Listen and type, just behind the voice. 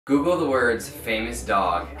Google the words famous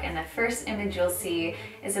dog. And the first image you'll see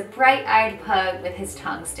is a bright-eyed pug with his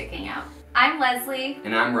tongue sticking out. I'm Leslie.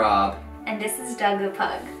 And I'm Rob. And this is Doug the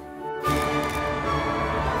Pug.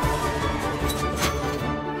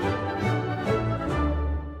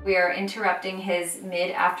 We are interrupting his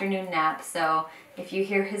mid-afternoon nap, so if you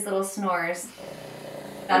hear his little snores,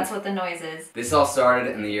 that's what the noise is. This all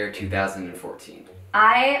started in the year 2014.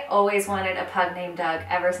 I always wanted a pug named Doug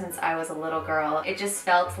ever since I was a little girl. It just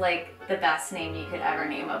felt like the best name you could ever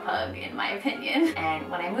name a pug, in my opinion. And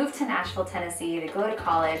when I moved to Nashville, Tennessee to go to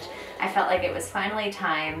college, I felt like it was finally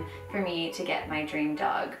time for me to get my dream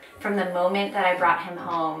dog. From the moment that I brought him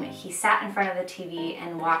home, he sat in front of the TV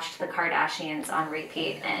and watched the Kardashians on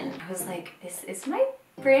repeat, and I was like, is my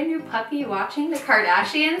brand new puppy watching the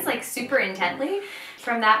Kardashians like super intently?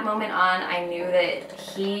 From that moment on, I knew that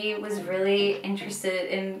he was really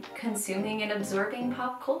interested in consuming and absorbing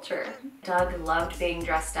pop culture. Doug loved being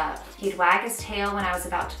dressed up. He'd wag his tail when I was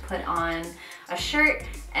about to put on a shirt,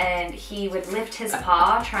 and he would lift his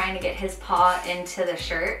paw, trying to get his paw into the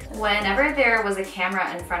shirt. Whenever there was a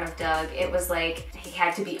camera in front of Doug, it was like he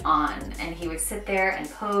had to be on, and he would sit there and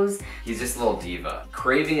pose. He's just a little diva,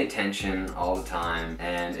 craving attention all the time,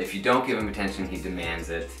 and if you don't give him attention, he demands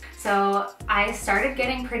it. So I started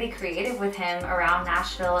getting pretty creative with him around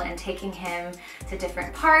Nashville and taking him to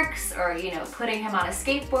different parks, or putting him on a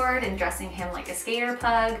skateboard and dressing him like a skater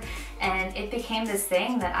pug, and it became this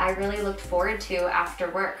thing that I really looked forward to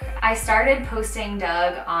after work. I started posting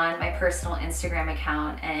Doug on my personal Instagram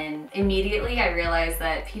account, and immediately I realized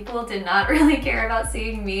that people did not really care about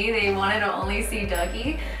seeing me. They wanted to only see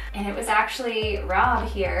Dougie. And it was actually Rob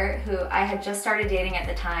here, who I had just started dating at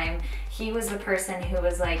the time. He was the person who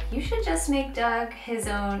was like, you should just make Doug his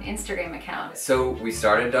own Instagram account. So we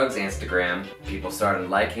started Doug's Instagram. People started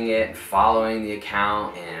liking it, following the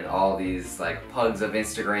account, and all these like pugs of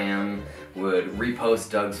Instagram would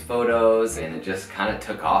repost Doug's photos, and it just kind of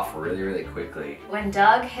took off really, really quickly. When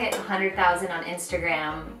Doug hit 100,000 on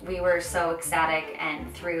Instagram, we were so ecstatic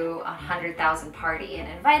and threw a 100,000 party and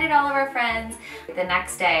invited all of our friends. The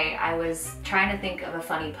next day, I was trying to think of a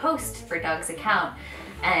funny post for Doug's account,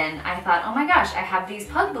 and I thought, oh my gosh, I have these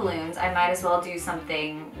pug balloons. I might as well do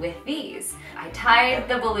something with these. I tied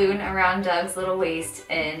the balloon around Doug's little waist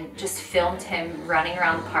and just filmed him running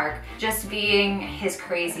around the park, just being his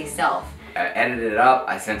crazy self. I edited it up,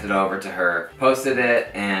 I sent it over to her, posted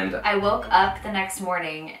it, and I woke up the next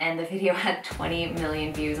morning and the video had 20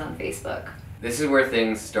 million views on Facebook. this is where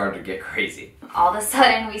things started to get crazy. All of a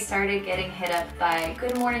sudden, we started getting hit up by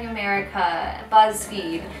Good Morning America,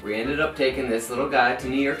 BuzzFeed. We ended up taking this little guy to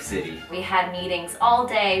New York City. We had meetings all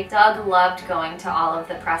day. Doug loved going to all of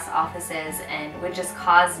the press offices and would just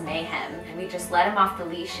cause mayhem. We just let him off the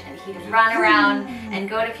leash and he'd run around and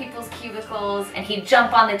go to people's cubicles, and he'd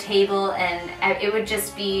jump on the table, and it would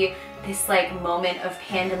just be this like moment of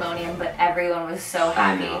pandemonium, but everyone was so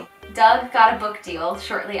happy. Doug got a book deal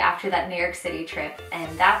shortly after that New York City trip, and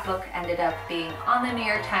that book ended up being on the New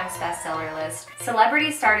York Times bestseller list.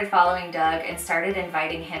 Celebrities started following Doug and started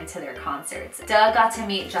inviting him to their concerts. Doug got to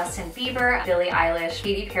meet Justin Bieber, Billie Eilish,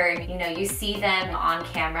 Katy Perry. You see them on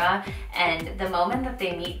camera, and the moment that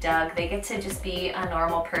they meet Doug, they get to just be a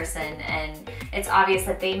normal person, and it's obvious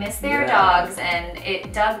that they miss their dogs,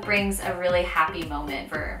 and Doug brings a really happy moment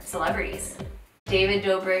for celebrities. David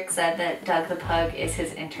Dobrik said that Doug the Pug is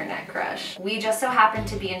his internet crush. We just so happened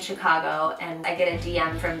to be in Chicago, and I get a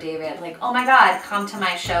DM from David like, oh my god, come to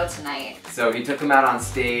my show tonight. So he took him out on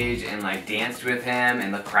stage and like danced with him,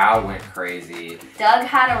 and the crowd went crazy. Doug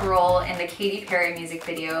had a role in the Katy Perry music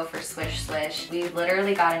video for Swish Swish. We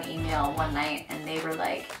literally got an email one night and they were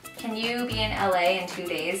like, can you be in LA in 2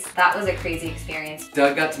 days? That was a crazy experience.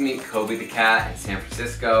 Doug got to meet Kobe the cat in San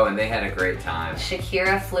Francisco, and they had a great time.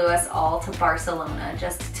 Shakira flew us all to Barcelona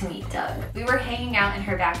just to meet Doug. We were hanging out in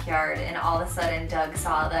her backyard, and all of a sudden Doug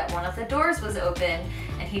saw that one of the doors was open,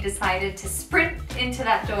 and he decided to sprint into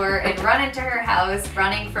that door and run into her house,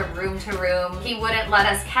 running from room to room. He wouldn't let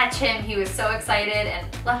us catch him. He was so excited, and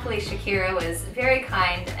luckily Shakira was very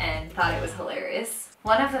kind and thought it was hilarious.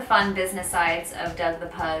 One of the fun business sides of Doug the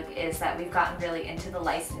Pug is that we've gotten really into the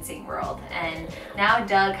licensing world, and now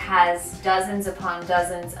Doug has dozens upon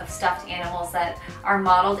dozens of stuffed animals that are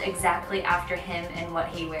modeled exactly after him and what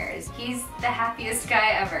he wears. He's the happiest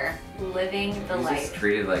guy ever, living the life. He's just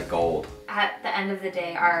treated like gold. At the end of the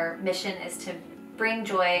day, our mission is to bring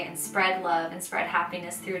joy and spread love and spread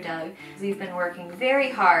happiness through Doug. We've been working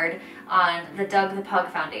very hard on the Doug the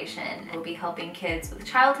Pug Foundation. We'll be helping kids with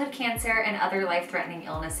childhood cancer and other life-threatening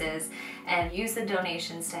illnesses, and use the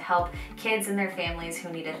donations to help kids and their families who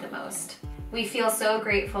need it the most. We feel so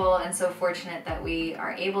grateful and so fortunate that we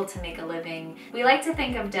are able to make a living. We like to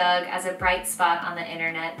think of Doug as a bright spot on the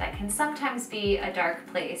internet that can sometimes be a dark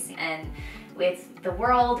place. And with the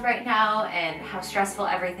world right now and how stressful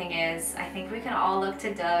everything is, I think we can all look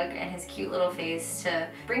to Doug and his cute little face to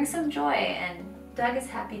bring some joy, and Doug is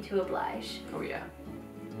happy to oblige. Oh yeah.